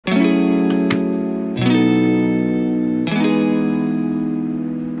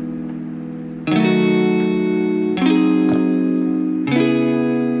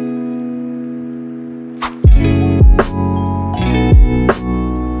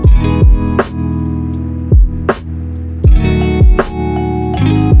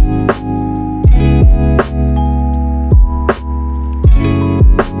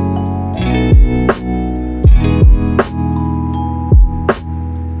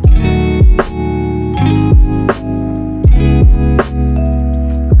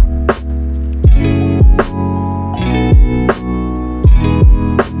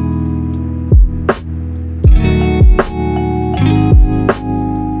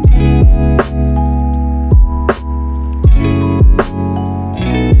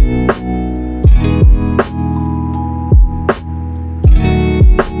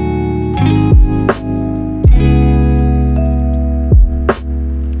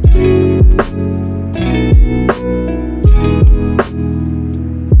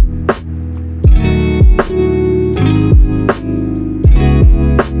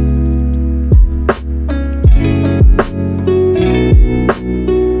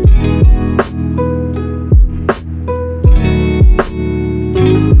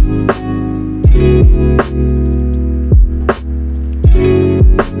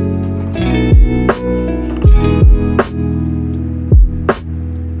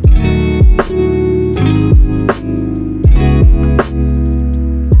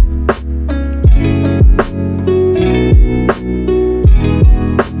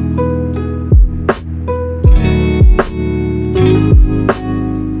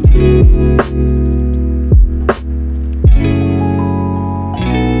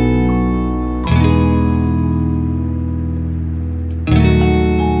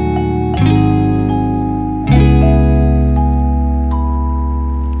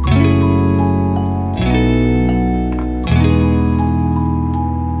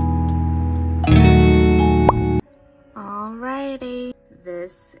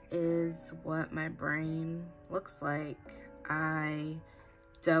brain looks like. I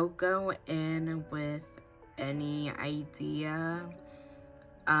don't go in with any idea.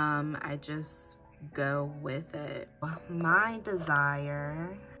 I just go with it. My desire,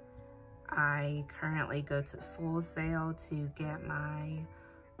 I currently go to Full Sail to get my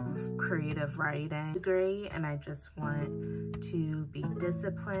creative writing degree, and I just want to be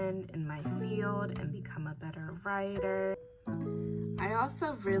disciplined in my field and become a better writer. I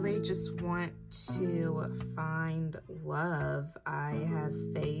also really just want to find love. I have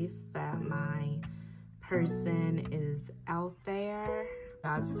faith that my person is out there.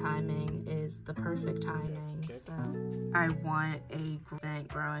 God's timing is the perfect timing. So I want a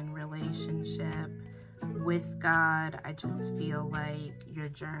growing relationship with God. I just feel like your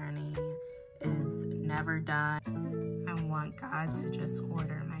journey is never done. I want God to just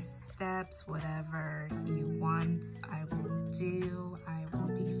order my steps. Whatever He wants, I will do. I will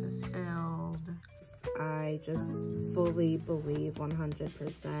be fulfilled. I just fully believe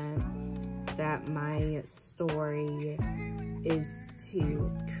 100% that my story is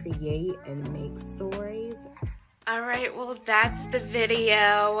to create and make stories. All right, well, that's the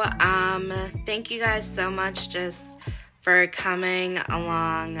video. Thank you guys so much just for coming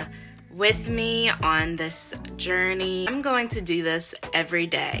along with me on this journey. I'm going to do this every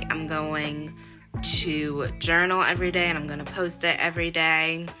day. I'm going to journal every day, and I'm going to post it every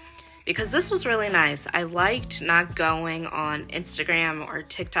day because this was really nice. I liked not going on Instagram or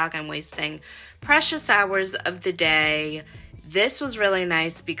TikTok and wasting precious hours of the day. This was really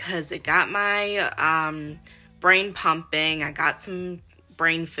nice because it got my brain pumping. I got some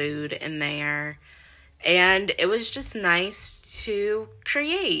brain food in there, and it was just nice to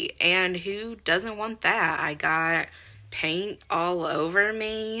create. And who doesn't want that? I got paint all over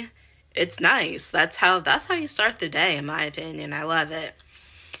me. It's nice. That's how you start the day, in my opinion. I love it.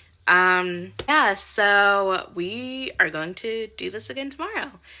 Yeah, so we are going to do this again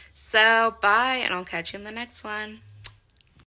tomorrow. So bye, and I'll catch you in the next one.